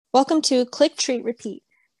Welcome to Click, Treat, Repeat.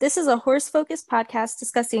 This is a horse-focused podcast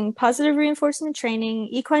discussing positive reinforcement training,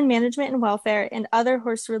 equine management and welfare, and other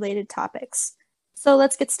horse-related topics. So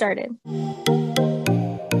let's get started.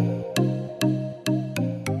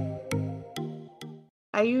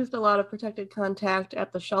 I used a lot of protected contact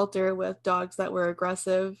at the shelter with dogs that were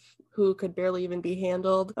aggressive, who could barely even be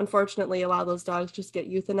handled. Unfortunately, a lot of those dogs just get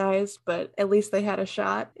euthanized, but at least they had a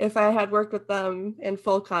shot. If I had worked with them in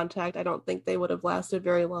full contact, I don't think they would have lasted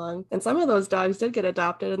very long. And some of those dogs did get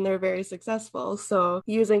adopted and they're very successful. So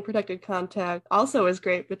using protected contact also is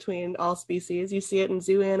great between all species. You see it in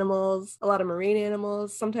zoo animals, a lot of marine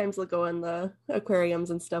animals. Sometimes they'll go in the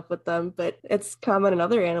aquariums and stuff with them, but it's common in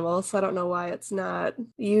other animals. So I don't know why it's not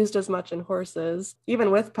used as much in horses. Even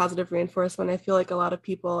with positive reinforcement, I feel like a lot of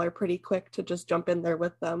people are pretty quick to just jump in there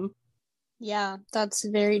with them. Yeah, that's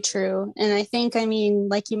very true. And I think,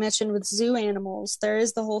 like you mentioned with zoo animals, there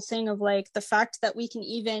is the whole thing of like the fact that we can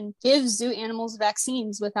even give zoo animals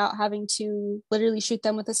vaccines without having to literally shoot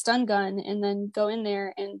them with a stun gun and then go in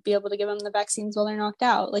there and be able to give them the vaccines while they're knocked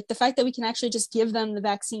out. Like the fact that we can actually just give them the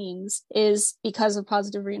vaccines is because of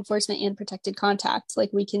positive reinforcement and protected contact.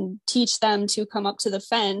 Like we can teach them to come up to the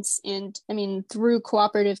fence and, through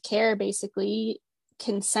cooperative care, basically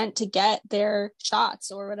consent to get their shots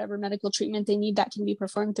or whatever medical treatment they need that can be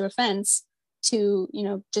performed through a fence to,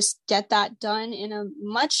 just get that done in a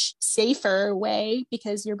much safer way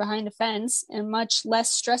because you're behind a fence, and much less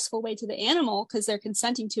stressful way to the animal because they're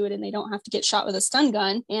consenting to it and they don't have to get shot with a stun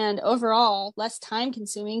gun, and overall less time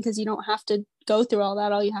consuming because you don't have to go through all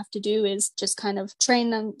that. All you have to do is just kind of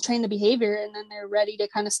train the behavior, and then they're ready to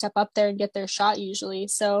kind of step up there and get their shot usually.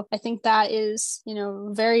 So I think that is,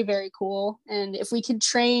 very, very cool. And if we could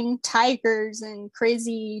train tigers and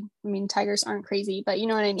crazy, tigers aren't crazy, but you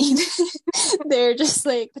know what I mean? They're just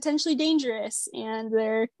like potentially dangerous and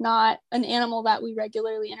they're not an animal that we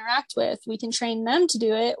regularly interact with. We can train them to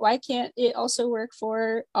do it. Why can't it also work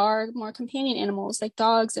for our more companion animals like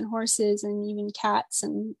dogs and horses and even cats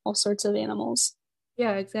and all sorts of animals?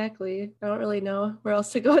 Yeah, exactly. I don't really know where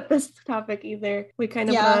else to go with this topic either. We kind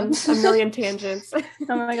of went on a million tangents.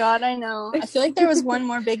 Oh my God, I know. I feel like there was one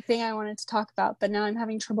more big thing I wanted to talk about, but now I'm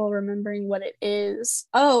having trouble remembering what it is.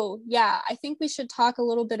 Oh, yeah. I think we should talk a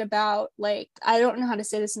little bit about, like, I don't know how to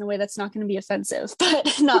say this in a way that's not going to be offensive,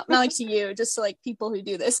 but not like to you, just to like people who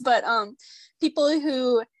do this, but people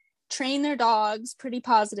who train their dogs pretty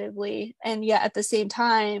positively and yet at the same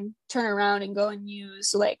time turn around and go and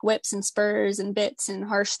use like whips and spurs and bits and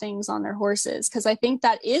harsh things on their horses, because I think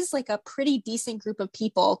that is like a pretty decent group of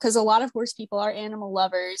people, because a lot of horse people are animal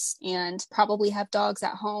lovers and probably have dogs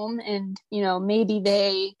at home, and maybe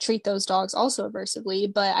they treat those dogs also aversively,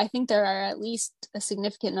 but I think there are at least a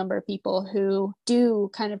significant number of people who do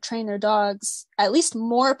kind of train their dogs at least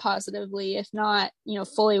more positively, if not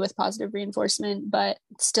fully with positive reinforcement, but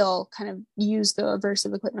still kind of use the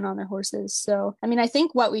aversive equipment on their horses. So I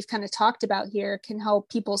think what we've kind of talked about here can help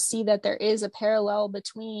people see that there is a parallel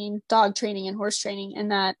between dog training and horse training,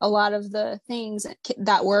 and that a lot of the things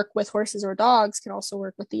that work with horses or dogs can also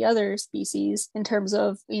work with the other species in terms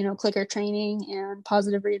of clicker training and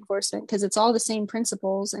positive reinforcement, because it's all the same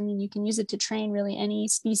principles. You can use it to train really any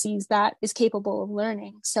species that is capable of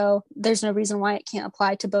learning, so there's no reason why it can't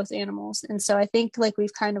apply to both animals. And so I think like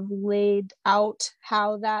we've kind of laid out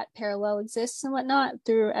how that parallel exists and whatnot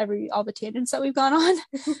through all the tangents that we've gone on.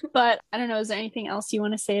 But I don't know, is there anything else you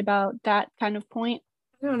want to say about that kind of point?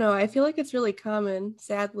 I don't know. I feel like it's really common,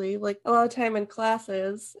 sadly. Like a lot of time in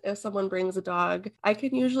classes, if someone brings a dog, I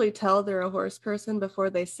can usually tell they're a horse person before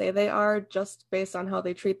they say they are, just based on how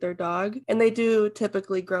they treat their dog. And they do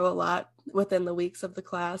typically grow a lot within the weeks of the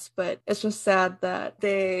class, but it's just sad that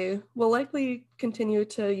they will likely continue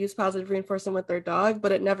to use positive reinforcement with their dog,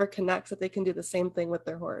 but it never connects that they can do the same thing with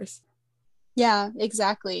their horse. Yeah,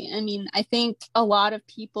 exactly. I think a lot of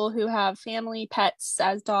people who have family pets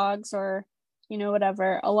as dogs or,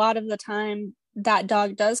 whatever, a lot of the time that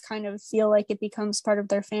dog does kind of feel like it becomes part of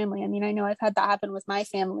their family. I know I've had that happen with my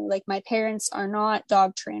family. Like my parents are not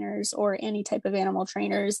dog trainers or any type of animal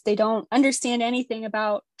trainers. They don't understand anything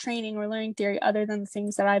about training or learning theory other than the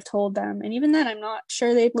things that I've told them. And even then, I'm not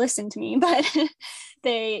sure they'd listen to me, but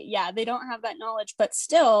they don't have that knowledge. But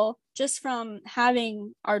still, just from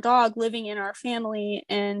having our dog living in our family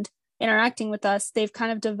and interacting with us, they've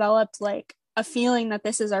kind of developed like a feeling that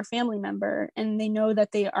this is our family member, and they know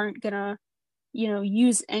that they aren't gonna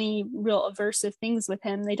use any real aversive things with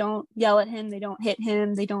him. They don't yell at him, they don't hit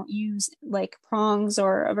him, they don't use like prongs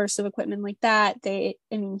or aversive equipment like that.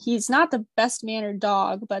 He's not the best mannered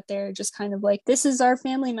dog, but they're just kind of like, this is our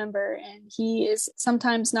family member and he is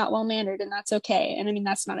sometimes not well mannered, and that's okay. And I mean,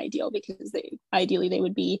 that's not ideal, because ideally they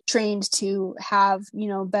would be trained to have,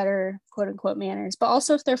 better quote unquote manners. But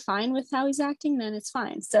also, if they're fine with how he's acting, then it's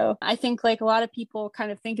fine. So I think like a lot of people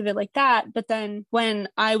kind of think of it like that. But then when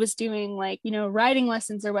I was doing like, riding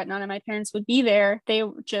lessons or whatnot, and my parents would be there, they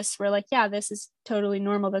just were like, yeah, this is totally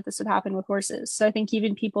normal that this would happen with horses. So I think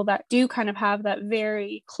even people that do kind of have that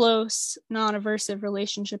very close, non-aversive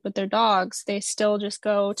relationship with their dogs, they still just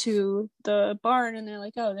go to the barn and they're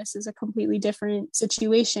like, oh, this is a completely different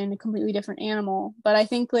situation, a completely different animal. But I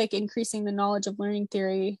think like increasing the knowledge of learning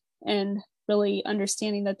theory and really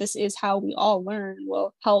understanding that this is how we all learn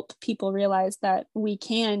will help people realize that we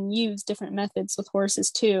can use different methods with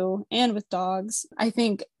horses too, and with dogs. I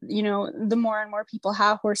think, the more and more people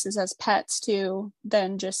have horses as pets too,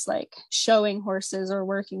 than just like showing horses or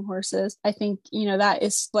working horses. I think, that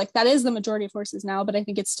is the majority of horses now, but I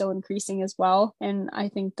think it's still increasing as well. And I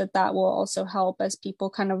think that will also help as people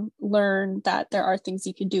kind of learn that there are things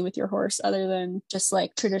you can do with your horse other than just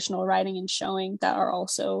like traditional riding and showing, that are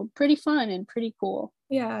also pretty fun and pretty cool.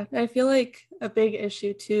 Yeah, I feel like a big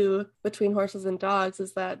issue too between horses and dogs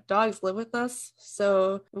is that dogs live with us.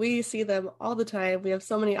 So we see them all the time. We have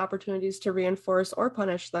so many opportunities to reinforce or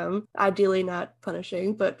punish them. Ideally not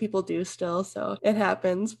punishing, but people do still, so it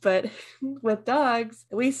happens. But with dogs,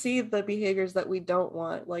 we see the behaviors that we don't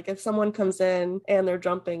want. Like if someone comes in and they're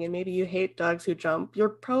jumping and maybe you hate dogs who jump, you're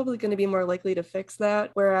probably going to be more likely to fix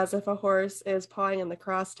that. Whereas if a horse is pawing in the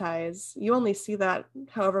cross ties, you only see that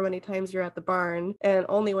however many times you're at the barn, and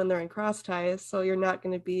only when they're in cross ties, so you're not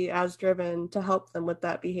going to be as driven to help them with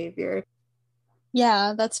that behavior.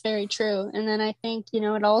 Yeah, that's very true. And then I think,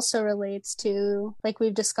 it also relates to, like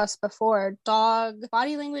we've discussed before, dog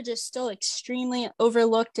body language is still extremely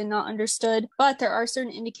overlooked and not understood, but there are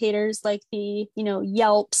certain indicators like the,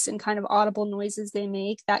 yelps and kind of audible noises they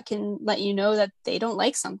make that can let you know that they don't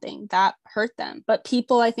like something, that hurt them. But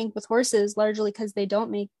people, I think with horses, largely because they don't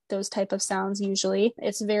make those type of sounds usually,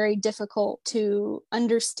 it's very difficult to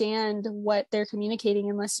understand what they're communicating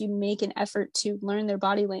unless you make an effort to learn their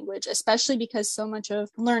body language, especially because so much of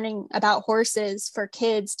learning about horses for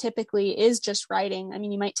kids typically is just riding. I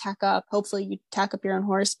mean, you might hopefully you tack up your own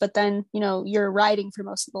horse, but then, you're riding for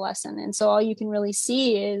most of the lesson. And so all you can really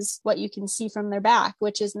see is what you can see from their back,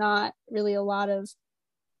 which is not really a lot of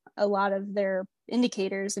their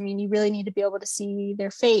indicators. I mean, you really need to be able to see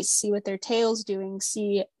their face, see what their tail's doing,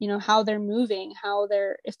 see, how they're moving,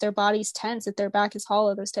 if their body's tense, if their back is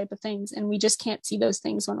hollow, those type of things. And we just can't see those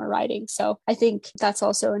things when we're riding. So I think that's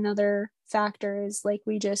also another factor, is like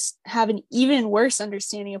we just have an even worse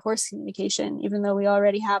understanding of horse communication, even though we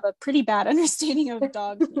already have a pretty bad understanding of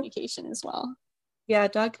dog communication as well. Yeah,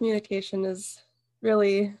 dog communication is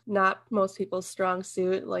really not most people's strong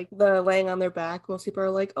suit. Like the laying on their back, most people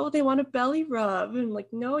are like, oh, they want a belly rub, and like,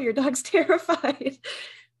 no, your dog's terrified.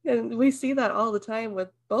 And we see that all the time with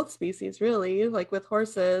both species, really. Like with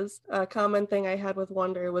horses, a common thing I had with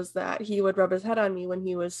Wonder was that he would rub his head on me when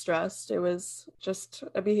he was stressed. It was just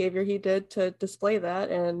a behavior he did to display that,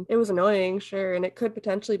 and it was annoying, sure, and it could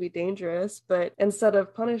potentially be dangerous. But instead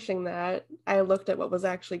of punishing that, I looked at what was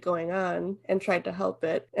actually going on and tried to help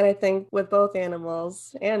it. And I think with both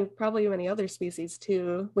animals, and probably many other species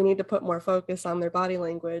too, we need to put more focus on their body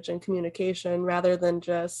language and communication rather than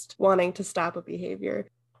just wanting to stop a behavior.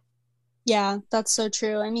 Yeah, that's so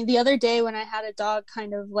true. I mean, the other day when I had a dog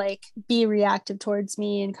kind of like be reactive towards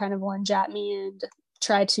me and kind of lunge at me and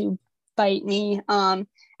try to bite me,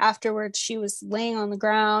 afterwards she was laying on the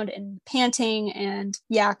ground and panting, and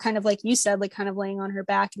yeah, kind of like you said, like kind of laying on her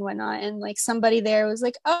back and whatnot. And like somebody there was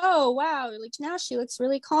like, oh wow, like now she looks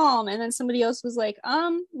really calm. And then somebody else was like,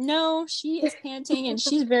 no, she is panting and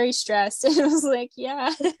she's very stressed. And it was like,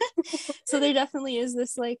 yeah. So there definitely is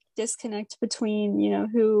this like disconnect between,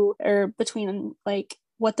 between like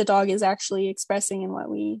what the dog is actually expressing and what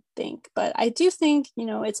we think. But I do think,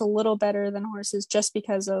 it's a little better than horses just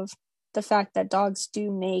because of the fact that dogs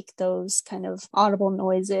do make those kind of audible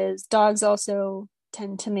noises. Dogs also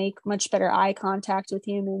tend to make much better eye contact with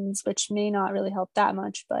humans, which may not really help that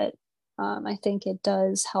much, but I think it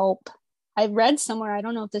does help. I read somewhere, I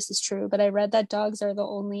don't know if this is true, but I read that dogs are the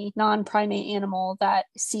only non-primate animal that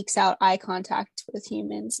seeks out eye contact with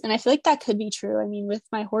humans. And I feel like that could be true. I mean, with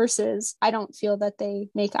my horses, I don't feel that they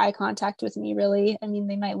make eye contact with me really. I mean,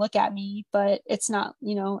 they might look at me, but it's not,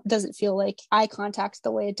 it doesn't feel like eye contact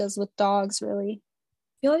the way it does with dogs really.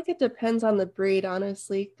 feel like it depends on the breed,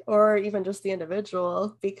 honestly, or even just the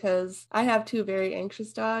individual, because I have two very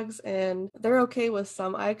anxious dogs and they're okay with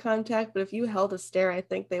some eye contact, but if you held a stare, I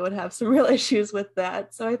think they would have some real issues with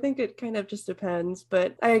that. So I think it kind of just depends.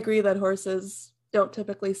 But I agree that horses don't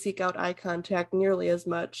typically seek out eye contact nearly as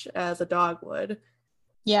much as a dog would.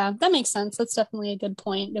 Yeah, that makes sense. That's definitely a good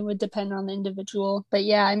point. It would depend on the individual. But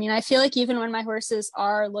yeah, I mean, I feel like even when my horses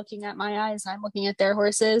are looking at my eyes and I'm looking at their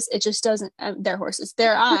horses, it just doesn't, their horses,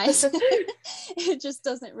 their eyes, it just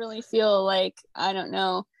doesn't really feel like, I don't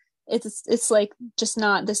know. It's like just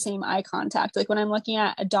not the same eye contact. Like when I'm looking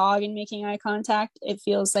at a dog and making eye contact, it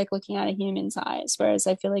feels like looking at a human's eyes. Whereas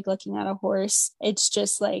I feel like looking at a horse, it's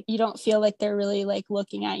just like you don't feel like they're really like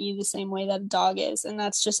looking at you the same way that a dog is. And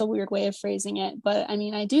that's just a weird way of phrasing it. But I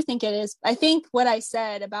mean, I do think it is. I think what I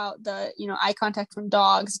said about the, eye contact from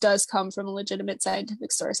dogs does come from a legitimate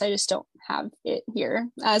scientific source. I just don't have it here.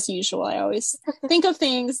 As usual, I always think of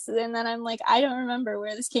things and then I'm like, I don't remember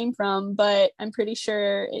where this came from, but I'm pretty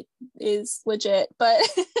sure it is legit, but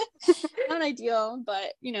not ideal.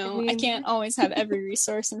 But I can't always have every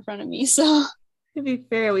resource in front of me. So to be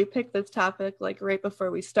fair, we picked this topic like right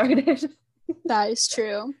before we started. that is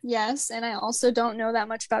true. Yes. And I also don't know that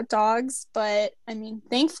much about dogs, but I mean,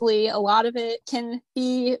 thankfully, a lot of it can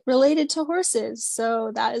be related to horses.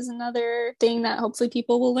 So that is another thing that hopefully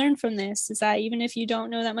people will learn from this is that even if you don't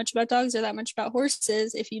know that much about dogs or that much about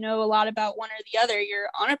horses, if you know a lot about one or the other, you're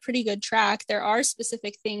on a pretty good track. There are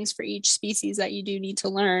specific things for each species that you do need to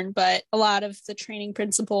learn, but a lot of the training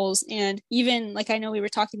principles and even like I know we were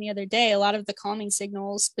talking the other day, a lot of the calming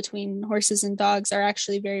signals between horses and dogs are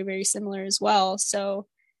actually very, very similar as well. So,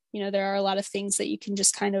 there are a lot of things that you can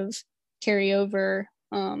just kind of carry over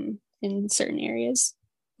in certain areas.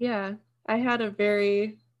 Yeah, I had a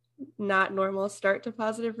very not normal start to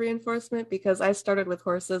positive reinforcement because I started with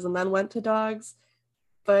horses and then went to dogs.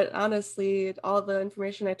 But honestly, all the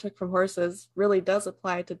information I took from horses really does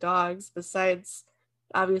apply to dogs, besides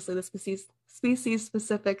obviously the species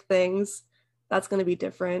specific things. That's going to be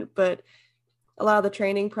different. But a lot of the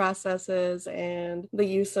training processes and the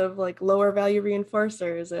use of like lower value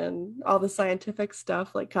reinforcers and all the scientific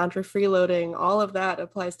stuff like contra freeloading, all of that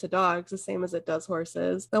applies to dogs the same as it does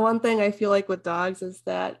horses. The one thing I feel like with dogs is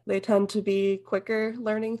that they tend to be quicker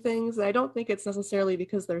learning things. And I don't think it's necessarily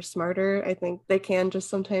because they're smarter. I think they can just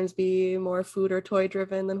sometimes be more food or toy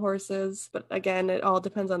driven than horses. But again, it all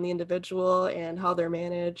depends on the individual and how they're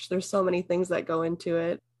managed. There's so many things that go into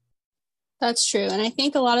it. That's true. And I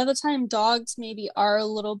think a lot of the time dogs maybe are a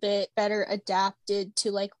little bit better adapted to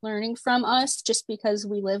like learning from us just because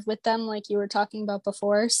we live with them, like you were talking about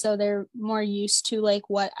before. So they're more used to like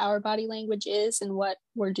what our body language is and what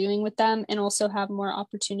we're doing with them, and also have more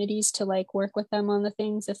opportunities to like work with them on the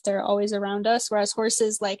things if they're always around us. Whereas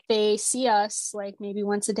horses, like they see us like maybe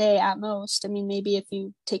once a day at most. I mean, maybe if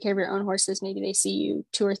you take care of your own horses, maybe they see you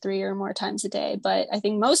 2 or 3 or more times a day. But I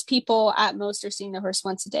think most people at most are seeing the horse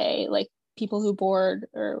once a day. Like people who board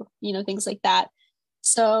or things like that.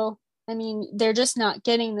 So I mean they're just not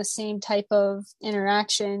getting the same type of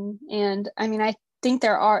interaction. And I mean I think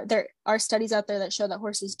there are studies out there that show that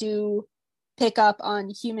horses do pick up on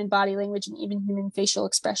human body language and even human facial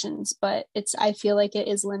expressions, but I feel like it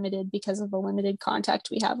is limited because of the limited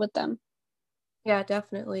contact we have with them. Yeah,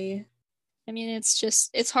 definitely. I mean,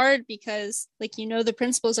 it's hard because like, the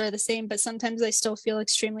principles are the same, but sometimes I still feel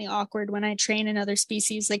extremely awkward when I train another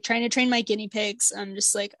species, like trying to train my guinea pigs. I'm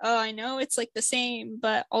just like, oh, I know it's like the same,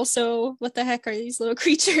 but also what the heck are these little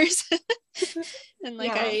creatures? And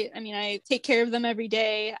like, yeah. I take care of them every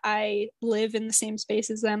day. I live in the same space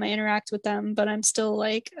as them. I interact with them, but I'm still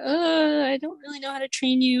like, I don't really know how to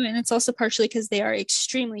train you. And it's also partially because they are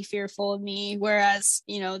extremely fearful of me. Whereas,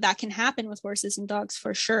 that can happen with horses and dogs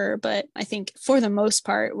for sure. But I think for the most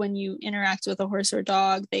part, when you interact with a horse or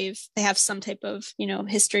dog, they have some type of,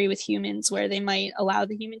 history with humans where they might allow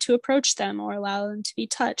the human to approach them or allow them to be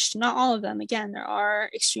touched. Not all of them. Again, there are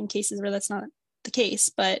extreme cases where that's not the case,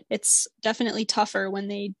 but it's definitely tougher when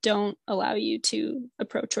they don't allow you to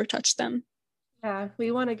approach or touch them. Yeah, we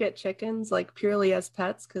want to get chickens like purely as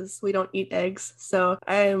pets because we don't eat eggs. So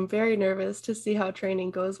I am very nervous to see how training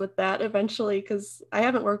goes with that eventually because I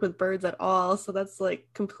haven't worked with birds at all. So that's like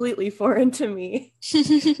completely foreign to me.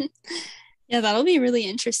 Yeah, that'll be really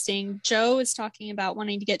interesting. Joe is talking about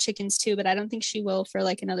wanting to get chickens too, but I don't think she will for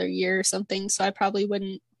like another year or something. So I probably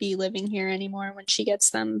wouldn't be living here anymore when she gets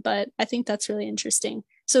them. But I think that's really interesting.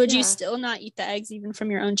 So would you Yeah. still not eat the eggs even from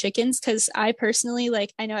your own chickens? Because I personally,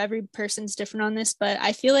 like, I know every person's different on this, but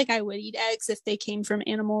I feel like I would eat eggs if they came from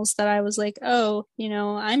animals that I was like, oh,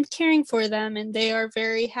 I'm caring for them and they are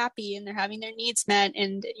very happy and they're having their needs met.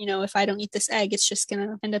 And, if I don't eat this egg, it's just going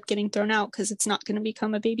to end up getting thrown out because it's not going to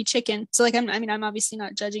become a baby chicken. So, like, I'm obviously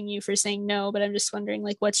not judging you for saying no, but I'm just wondering,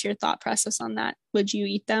 like, what's your thought process on that? Would you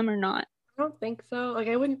eat them or not? I don't think so. Like,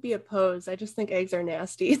 I wouldn't be opposed. I just think eggs are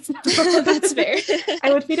nasty. So That's fair.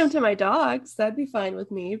 I would feed them to my dogs. That'd be fine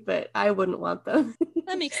with me, but I wouldn't want them.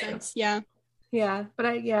 That makes sense. Yeah. Yeah, but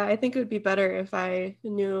I think it would be better if I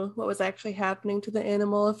knew what was actually happening to the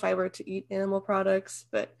animal if I were to eat animal products,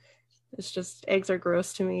 but it's just eggs are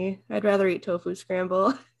gross to me. I'd rather eat tofu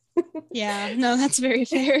scramble. Yeah, no, that's very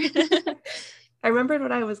fair. I remembered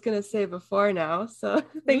what I was going to say before now, so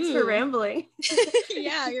thanks for Ooh. rambling.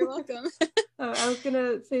 Yeah, you're welcome. I was going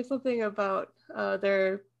to say something about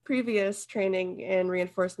their previous training and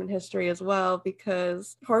reinforcement history as well,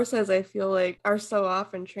 because horses, I feel like, are so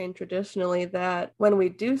often trained traditionally that when we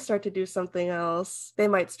do start to do something else, they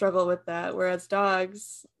might struggle with that. Whereas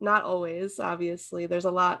dogs, not always, obviously, there's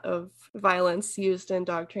a lot of violence used in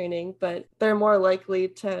dog training, but they're more likely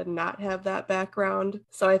to not have that background.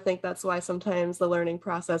 So I think that's why sometimes the learning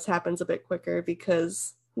process happens a bit quicker,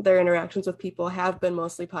 because their interactions with people have been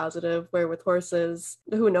mostly positive, where with horses,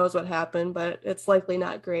 who knows what happened, but it's likely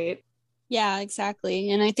not great. Yeah,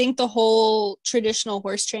 exactly. And I think the whole traditional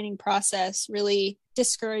horse training process really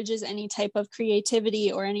discourages any type of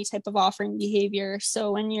creativity or any type of offering behavior.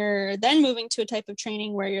 So when you're then moving to a type of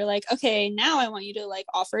training where you're like, okay, now I want you to like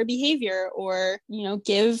offer a behavior or,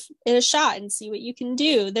 give it a shot and see what you can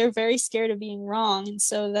do. They're very scared of being wrong. And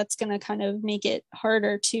so that's going to kind of make it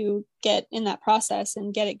harder to get in that process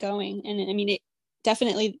and get it going. And I mean, it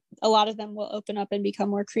definitely a lot of them will open up and become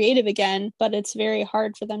more creative again, but it's very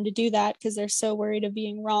hard for them to do that because they're so worried of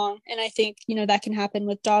being wrong. And I think, that can happen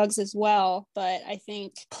with dogs as well. But I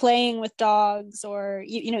think playing with dogs or,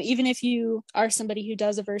 even if you are somebody who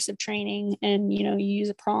does aversive training and, you use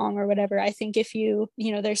a prong or whatever, I think if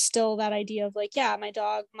there's still that idea of like, yeah, my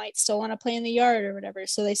dog might still want to play in the yard or whatever.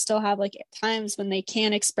 So they still have like times when they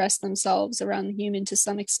can express themselves around the human to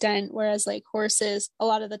some extent. Whereas like horses, a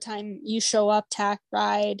lot of the time you show up, tack,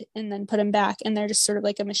 ride, and then put them back, and they're just sort of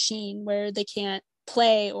like a machine where they can't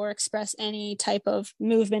play or express any type of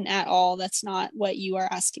movement at all. That's not what you are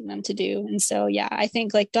asking them to do. And so yeah, I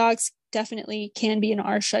think like dogs definitely can be an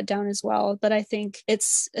R shutdown as well, but I think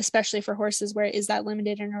it's especially for horses where it is that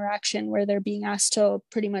limited interaction where they're being asked to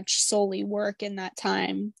pretty much solely work in that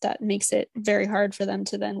time that makes it very hard for them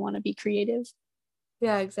to then want to be creative.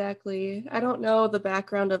 Yeah, exactly. I don't know the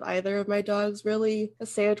background of either of my dogs, really.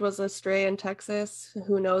 Sage was a stray in Texas.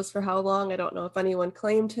 Who knows for how long? I don't know if anyone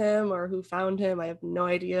claimed him or who found him. I have no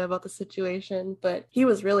idea about the situation, but he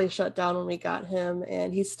was really shut down when we got him,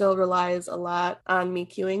 and he still relies a lot on me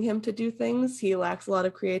cueing him to do things. He lacks a lot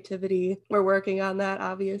of creativity. We're working on that,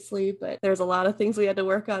 obviously, but there's a lot of things we had to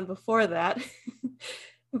work on before that.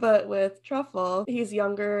 But with Truffle, he's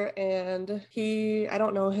younger and I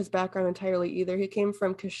don't know his background entirely either. He came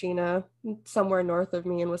from Kashina, somewhere north of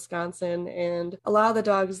me in Wisconsin. And a lot of the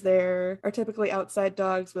dogs there are typically outside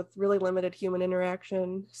dogs with really limited human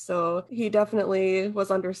interaction. So he definitely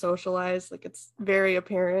was under socialized. Like it's very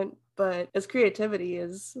apparent. But his creativity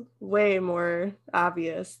is way more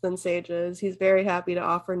obvious than Sage's. He's very happy to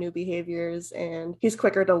offer new behaviors, and he's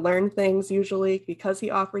quicker to learn things usually because he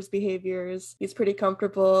offers behaviors. He's pretty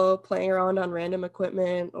comfortable playing around on random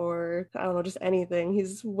equipment or, I don't know, just anything.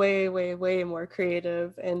 He's way, way, way more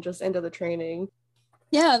creative and just into the training.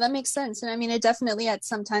 Yeah, that makes sense. And I mean, it definitely at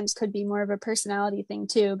sometimes could be more of a personality thing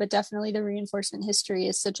too, but definitely the reinforcement history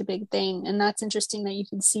is such a big thing. And that's interesting that you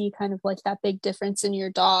can see kind of like that big difference in your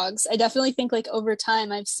dogs. I definitely think like over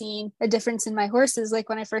time, I've seen a difference in my horses. Like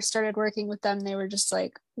when I first started working with them, they were just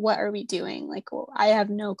like, what are we doing? Like, well, I have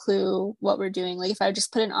no clue what we're doing. Like if I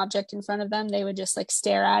just put an object in front of them, they would just like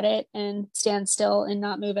stare at it and stand still and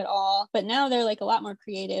not move at all. But now they're like a lot more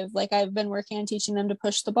creative. Like I've been working on teaching them to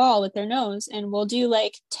push the ball with their nose, and we'll do like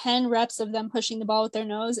 10 reps of them pushing the ball with their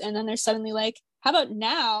nose. And then they're suddenly like, how about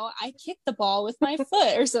now I kick the ball with my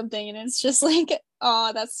foot or something? And it's just like,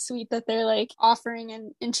 oh, that's sweet that they're like offering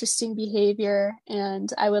an interesting behavior.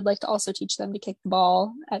 And I would like to also teach them to kick the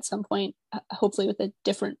ball at some point, hopefully with a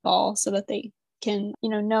different ball so that they can,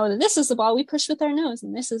 know that this is the ball we push with our nose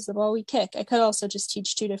and this is the ball we kick. I could also just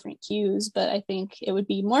teach two different cues, but I think it would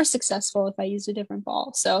be more successful if I used a different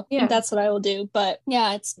ball. So I think that's what I will do. But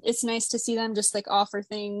yeah, it's nice to see them just like offer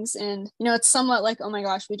things. And, it's somewhat like, oh my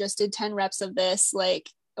gosh, we just did 10 reps of this. Like,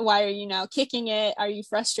 why are you now kicking it? Are you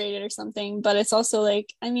frustrated or something? But it's also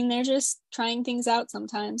like, I mean, they're just trying things out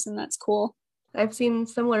sometimes, and that's cool. I've seen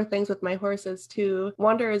similar things with my horses too.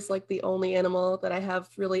 Wonder is like the only animal that I have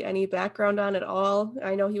really any background on at all.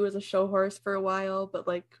 I know he was a show horse for a while, but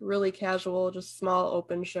like really casual, just small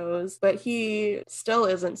open shows. But he still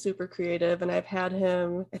isn't super creative, and I've had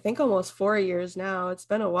him, I think, almost 4 years now. It's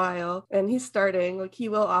been a while, and he's starting. Like, he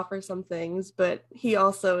will offer some things, but he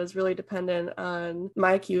also is really dependent on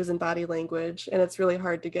my cues and body language, and it's really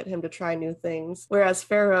hard to get him to try new things. Whereas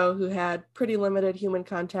Pharaoh, who had pretty limited human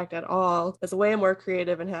contact at all, is way more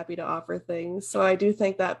creative and happy to offer things. So I do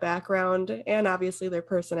think that background and obviously their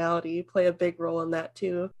personality play a big role in that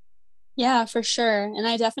too. Yeah, for sure. And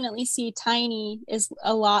I definitely see Tiny is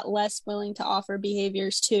a lot less willing to offer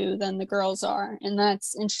behaviors too than the girls are. And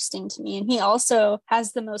that's interesting to me. And he also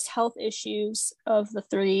has the most health issues of the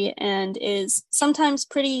three and is sometimes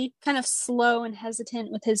pretty kind of slow and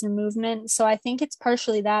hesitant with his movement. So I think it's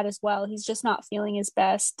partially that as well. He's just not feeling his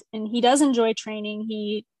best. And he does enjoy training.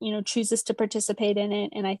 He, chooses to participate in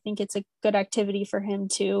it. And I think it's a good activity for him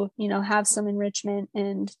to, have some enrichment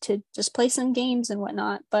and to just play some games and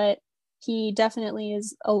whatnot. But he definitely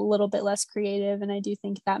is a little bit less creative, and I do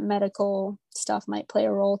think that medical stuff might play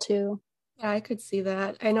a role too. Yeah, I could see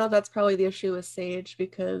that. I know that's probably the issue with Sage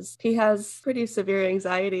because he has pretty severe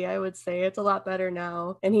anxiety, I would say. It's a lot better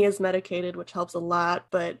now, and he is medicated, which helps a lot,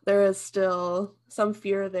 but there is still some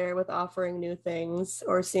fear there with offering new things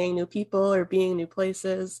or seeing new people or being new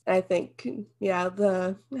places. I think, yeah,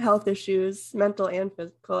 the health issues, mental and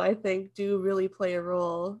physical, I think do really play a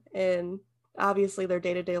role in obviously their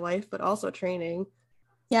day-to-day life, but also training.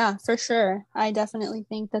 Yeah, for sure. I definitely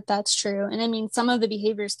think that that's true. And I mean, some of the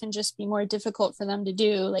behaviors can just be more difficult for them to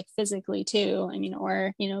do, like physically too. I mean,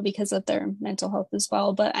 or, because of their mental health as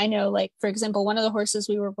well. But I know, like, for example, one of the horses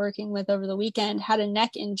we were working with over the weekend had a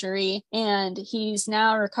neck injury and he's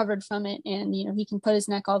now recovered from it. And, he can put his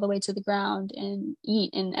neck all the way to the ground and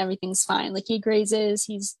eat and everything's fine. Like, he grazes,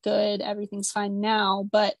 he's good, everything's fine now.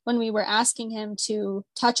 But when we were asking him to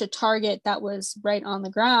touch a target that was right on the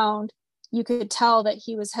ground, you could tell that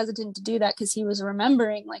he was hesitant to do that because he was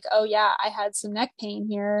remembering like, oh yeah, I had some neck pain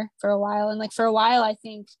here for a while. And like for a while, I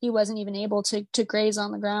think he wasn't even able to graze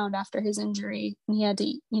on the ground after his injury. And he had to,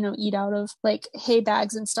 eat out of like hay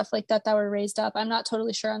bags and stuff like that were raised up. I'm not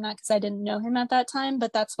totally sure on that because I didn't know him at that time,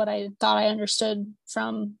 but that's what I thought I understood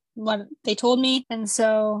from what they told me. And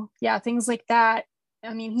so, yeah, things like that.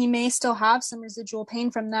 I mean, he may still have some residual pain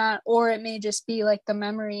from that, or it may just be like the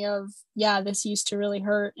memory of, yeah, this used to really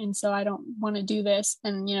hurt. And so I don't want to do this.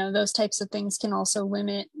 And, those types of things can also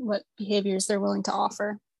limit what behaviors they're willing to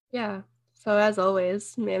offer. Yeah. So as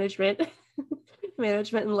always, management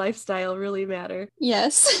and lifestyle really matter.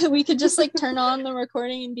 Yes. We could just like turn on the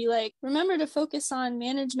recording and be like, remember to focus on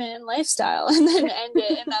management and lifestyle, and then end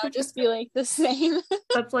it. And that would just be like the same.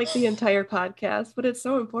 That's like the entire podcast, but it's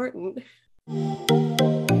so important.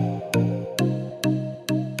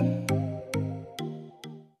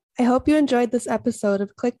 I hope you enjoyed this episode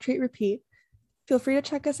of Click Treat Repeat. Feel free to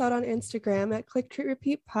check us out on Instagram at Click Treat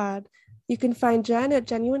Repeat Pod. You can find Jen at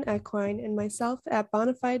Genuine Equine and myself at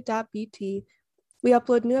bonafide.bt. We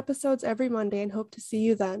upload new episodes every Monday and hope to see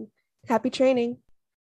you then. Happy training!